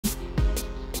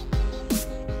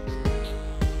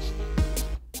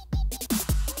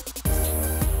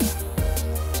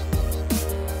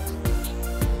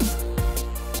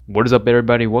What is up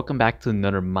everybody, welcome back to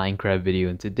another Minecraft video,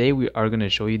 and today we are going to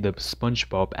show you the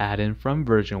Spongebob add-in from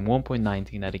version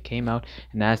 1.19 that it came out.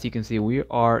 And as you can see, we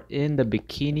are in the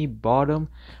Bikini Bottom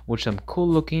with some cool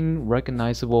looking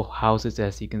recognizable houses.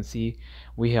 As you can see,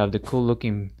 we have the cool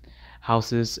looking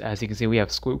houses. As you can see, we have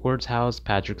Squidward's house,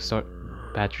 Patrick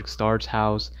Star's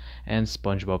house, and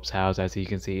SpongeBob's house, as you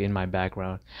can see in my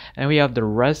background. And we have the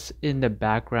rest in the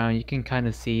background. You can kind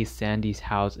of see Sandy's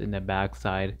house in the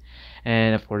backside.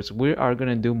 And of course, we are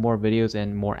gonna do more videos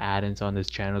and more add-ins on this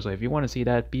channel, so if you want to see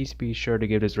that, please be sure to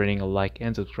give this rating a like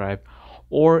and subscribe.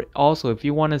 Or also, if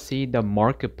you want to see the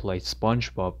Marketplace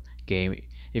SpongeBob game,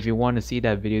 if you want to see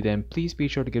that video, then please be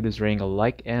sure to give this rating a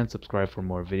like and subscribe for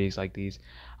more videos like these.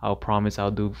 I'll promise I'll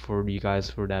do for you guys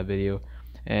for that video,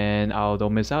 and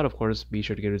don't miss out. Of course, be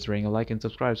sure to give this rating a like and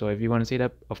subscribe. So if you want to see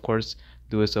that, of course,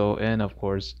 do it. So, and of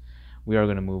course, we are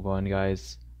gonna move on,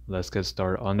 guys. Let's get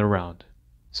started on the round.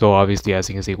 So obviously, as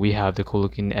you can see, we have the cool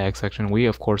looking egg section. We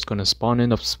of course gonna spawn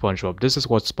in of SpongeBob. This is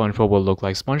what SpongeBob will look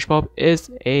like. SpongeBob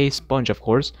is a sponge, of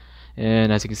course,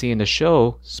 and as you can see in the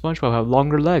show, SpongeBob have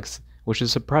longer legs, which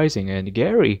is surprising. And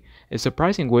Gary is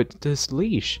surprising with this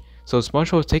leash. So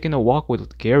SpongeBob is taking a walk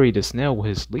with Gary the snail with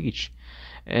his leash.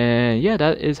 And yeah,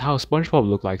 that is how SpongeBob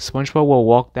look like. SpongeBob will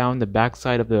walk down the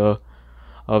backside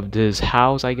of this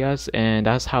house, I guess, and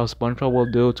that's how SpongeBob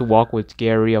will do to walk with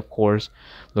Gary. Of course,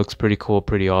 looks pretty cool,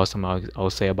 pretty awesome, I'll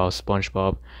say about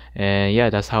SpongeBob. And yeah,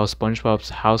 that's how SpongeBob's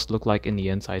house look like in the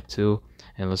inside too.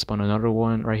 And let's spawn another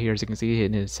one right here. As you can see,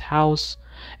 in his house,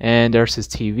 and there's his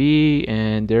TV,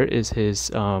 and there is his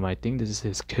I think this is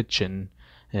his kitchen,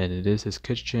 and it is his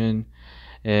kitchen.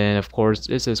 And of course,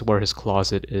 this is where his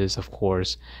closet is, of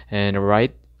course, and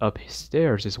right up his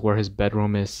stairs is where his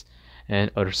bedroom is, and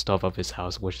other stuff of his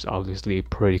house, which is obviously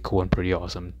pretty cool and pretty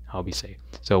awesome, I'll be saying.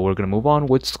 So we're gonna move on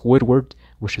with Squidward,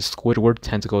 which is Squidward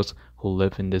tentacles who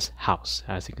live in this house.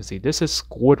 As you can see, this is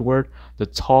Squidward, the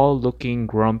tall looking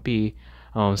grumpy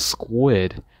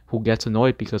squid who gets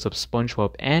annoyed because of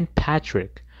SpongeBob and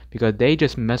Patrick, because they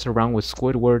just mess around with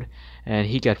Squidward and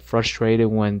he gets frustrated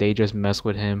when they just mess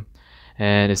with him,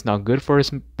 and it's not good for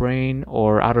his brain,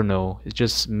 or I don't know, it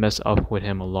just mess up with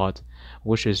him a lot,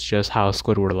 which is just how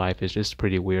Squidward life is, just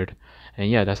pretty weird. And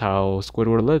yeah, that's how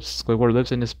Squidward lives. Squidward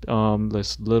lives in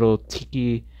this little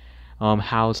tiki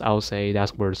house, I'll say.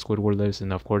 That's where Squidward lives,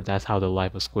 and of course that's how the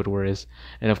life of Squidward is.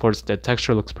 And of course the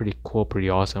texture looks pretty cool, pretty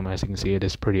awesome. As you can see, it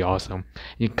is pretty awesome.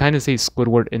 You can kind of see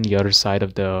Squidward in the other side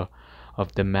of the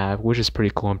map, which is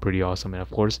pretty cool and pretty awesome. And of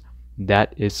course,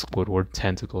 that is Squidward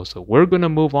tentacle. So we're gonna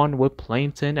move on with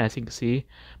Plankton. As you can see,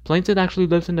 Plankton actually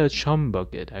lives in the chum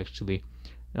bucket, actually.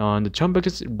 The chum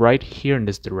bucket is right here in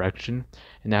this direction,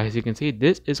 and as you can see,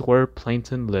 this is where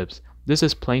Plankton lives. This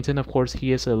is Plankton. Of course,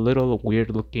 he is a little weird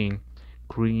looking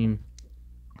green,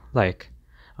 like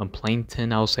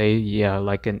plankton, I'll say. Yeah,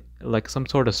 like some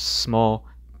sort of small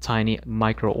tiny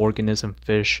microorganism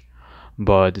fish.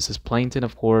 But this is Plankton,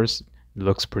 of course. It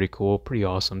looks pretty cool, pretty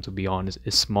awesome, to be honest.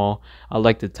 It's small. I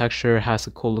like the texture. It has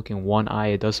a cool looking one eye.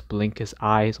 It does blink his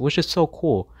eyes, which is so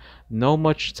cool. No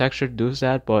much texture does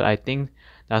that, but I think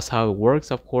that's how it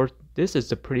works. Of course, this is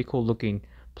the pretty cool looking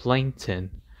Plankton,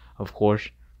 of course.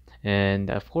 And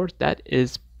of course, that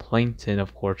is Plankton,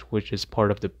 of course, which is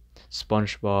part of the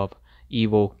SpongeBob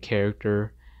evil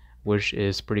character, which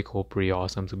is pretty cool, pretty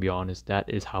awesome, to be honest. That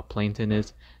is how Plankton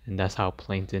is, and that's how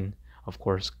Plankton, of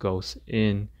course, goes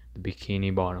in the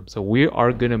Bikini Bottom. So we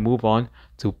are gonna move on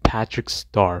to Patrick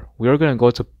Star. We are gonna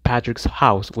go to Patrick's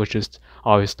house, which is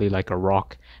obviously like a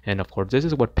rock. And of course, this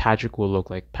is what Patrick will look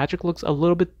like. Patrick looks a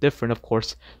little bit different, of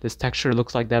course. This texture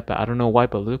looks like that, but I don't know why,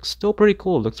 but it looks still pretty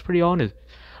cool. It looks pretty honest.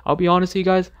 I'll be honest with you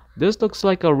guys, this looks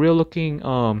like a real looking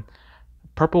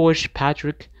purplish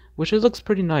Patrick, which it looks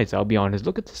pretty nice. I'll be honest.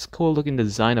 Look at this cool looking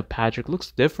design of Patrick.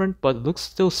 Looks different, but it looks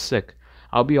still sick.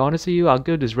 I'll be honest with you, I'll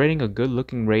give this rating a good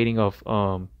looking rating of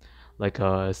like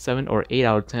a 7 or 8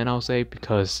 out of 10, I'll say,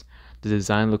 because the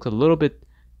design looks a little bit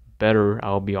better,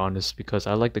 I'll be honest, because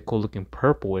I like the cool looking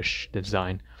purplish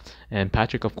design. And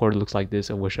Patrick, of course, looks like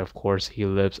this, in which of course he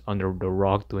lives under the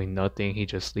rock doing nothing. He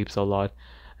just sleeps a lot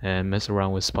and mess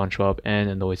around with SpongeBob and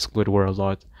annoys Squidward a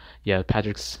lot. Yeah,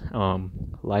 Patrick's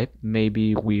life may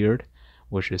be weird,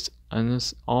 which is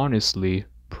honestly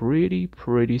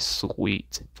pretty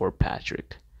sweet for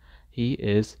Patrick. He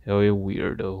is a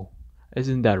weirdo.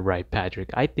 Isn't that right, Patrick?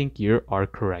 I think you are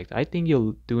correct. I think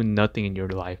you'll do nothing in your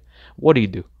life. What do you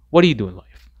do? What do you do in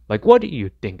life? Like, what are you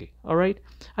thinking? All right,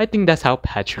 I think that's how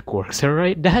Patrick works. All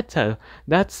right, that's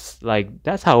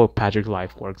how Patrick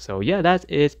life works. So yeah, that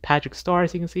is Patrick Star.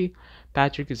 As you can see,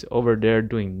 Patrick is over there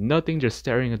doing nothing, just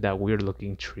staring at that weird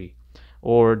looking tree,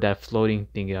 or that floating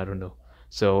thing. I don't know.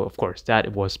 So of course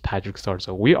that was Patrick's start.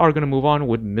 So we are gonna move on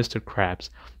with Mr.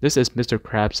 Krabs. This is Mr.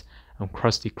 Krabs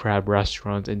Krusty Krab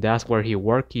restaurant, and that's where he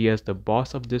worked. He is the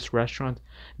boss of this restaurant,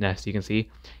 and as you can see,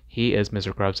 he is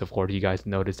Mr. Krabs. Of course, you guys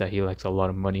notice that he likes a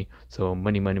lot of money, so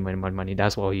money, money, money, money, money.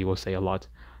 That's what he will say a lot.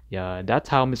 Yeah, that's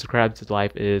how Mr. Krabs'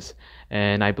 life is,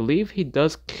 and I believe he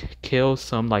does kill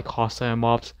some like hostile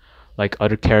mobs, like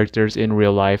other characters in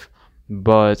real life.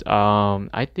 But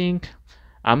I think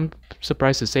I'm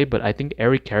surprised to say, but I think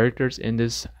every characters in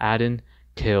this add-in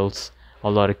kills a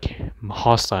lot of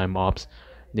hostile mobs.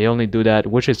 They only do that,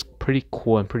 which is pretty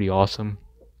cool and pretty awesome.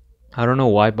 I don't know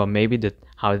why, but maybe this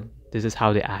is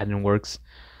how the add-in works.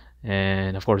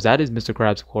 And of course, that is Mr.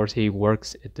 Krabs. Of course, he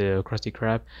works at the Krusty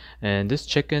Krab. And this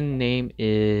chicken name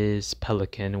is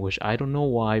Pelican, which I don't know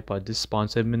why, but this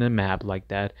spawns him in a map like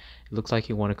that. It looks like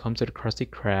you want to come to the Krusty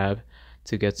Krab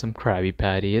to get some Krabby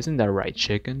Patty. Isn't that right,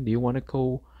 chicken? Do you want to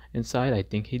go inside? I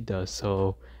think he does.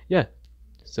 So yeah.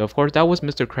 So of course that was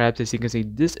Mr. Krabs. As you can see,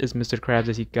 this is Mr. Krabs.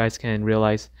 As you guys can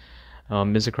realize,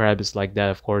 Mr. Krab is like that.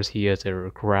 Of course, he is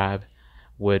a crab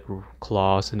with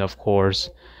claws, and of course,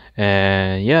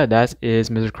 and yeah, that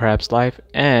is Mr. Krabs' life,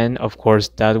 and of course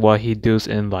that's what he does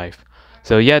in life.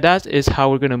 So yeah, that is how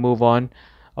we're gonna move on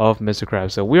of Mr.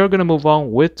 Krabs. So we are gonna move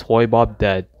on with Toy Bob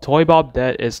Dead. Toy Bob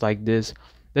Dead is like this.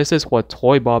 This is what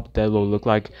Toy Bob Dead will look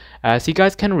like. As you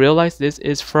guys can realize, this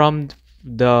is from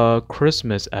the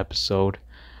Christmas episode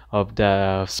of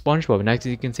the SpongeBob, and as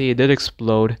you can see, it did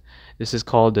explode. This is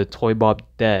called the Toy Bob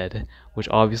Dead, which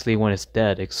obviously when it's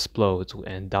dead explodes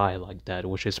and die like that,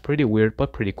 which is pretty weird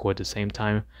but pretty cool at the same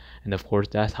time. And of course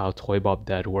that's how Toy Bob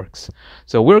Dead works.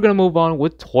 So we're gonna move on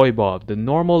with Toy Bob, the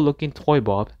normal looking Toy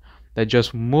Bob that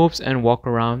just moves and walk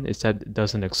around, except it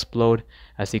doesn't explode.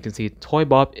 As you can see, Toy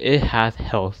Bob, it has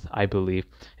health. I believe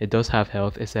it does have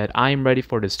health. It said, "I am ready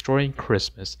for destroying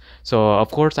Christmas." So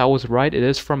of course I was right. It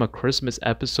is from a Christmas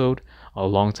episode a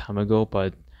long time ago,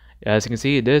 but as you can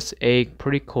see, it is a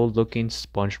pretty cool looking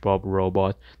SpongeBob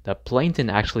robot that Plankton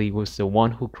actually was the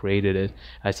one who created it.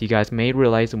 As you guys may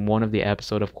realize in one of the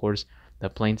episode, of course,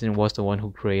 that Plankton was the one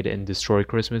who created and destroyed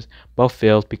Christmas, but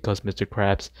failed because Mr.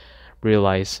 Krabs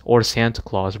realized, or Santa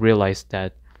Claus realized,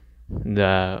 that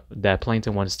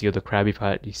Plankton wanted to steal the Krabby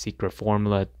Patty secret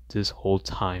formula this whole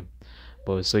time.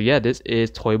 But so yeah, this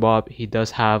is Toy Bob. He does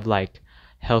have like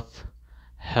health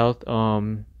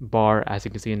bar, as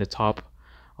you can see in the top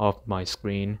of my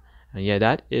screen. And yeah,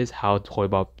 that is how Toy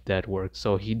Bob Dead works.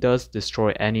 So he does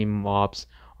destroy any mobs,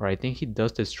 or I think he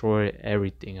does destroy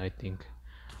everything, I think.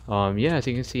 Yeah, as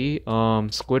you can see,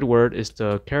 Squidward is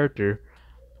the character,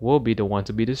 will be the one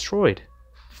to be destroyed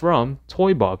from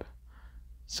Toy Bob.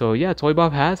 So yeah, Toy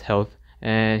Bob has health,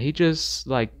 and he just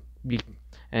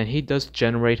and he does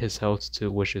generate his health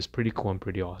too, which is pretty cool and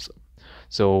pretty awesome.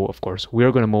 So of course we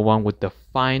are gonna move on with the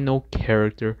final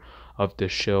character of the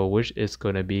show, which is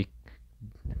gonna be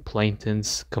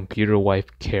Plankton's computer wife,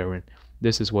 Karen.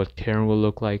 This is what Karen will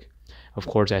look like. Of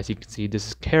course, as you can see, this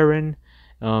is Karen.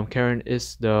 Karen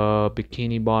is the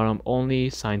Bikini Bottom only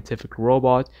scientific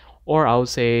robot, or I would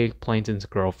say Plankton's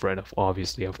girlfriend,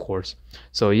 obviously, of course.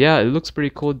 So yeah, it looks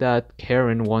pretty cool that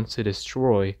Karen wants to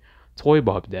destroy Toy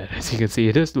Bob Dead. As you can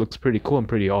see, this looks pretty cool and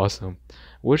pretty awesome,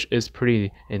 which is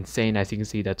pretty insane. As you can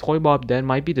see, that Toy Bob Dead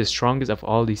might be the strongest of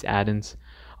all these add-ins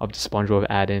of the SpongeBob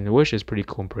add-in, which is pretty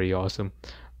cool and pretty awesome.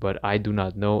 But I do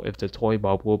not know if the Toy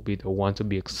Bob will be the one to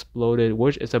be exploded,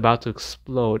 which is about to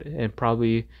explode and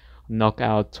probably knock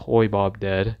out Toy Bob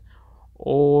Dead,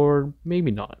 or maybe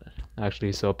not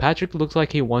actually. So Patrick looks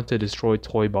like he wants to destroy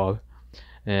Toy Bob,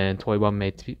 and Toy Bob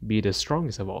may be the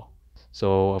strongest of all.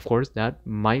 So of course that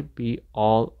might be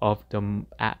all of the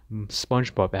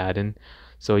SpongeBob add-in.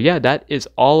 So yeah, that is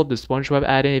all of the SpongeBob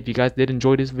add-in. If you guys did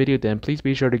enjoy this video, then please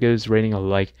be sure to give this rating a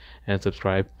like and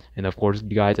subscribe. And of course,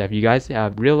 if you guys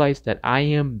have realized that I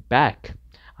am back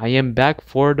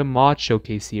for the mod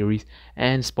showcase series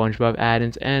and SpongeBob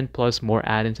add-ins, and plus more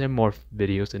add-ins and more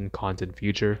videos and content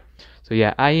future. So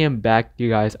yeah, I am back, you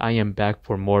guys. I am back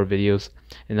for more videos,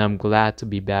 and I'm glad to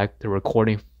be back. The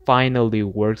recording finally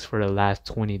works for the last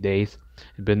 20 days.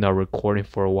 I've been not recording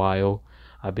for a while.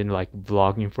 I've been like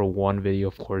vlogging for one video,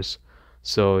 of course.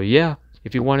 So yeah,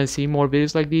 if you want to see more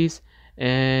videos like these,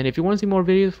 and if you want to see more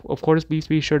videos, of course, please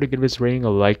be sure to give this rating a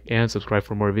like and subscribe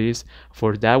for more videos.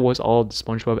 For that was all the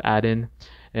SpongeBob add-in.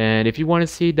 And if you want to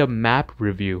see the map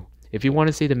review,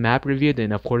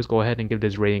 then of course go ahead and give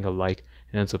this rating a like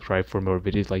and subscribe for more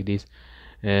videos like these.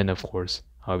 And of course,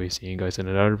 I'll be seeing you guys in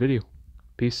another video.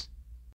 Peace.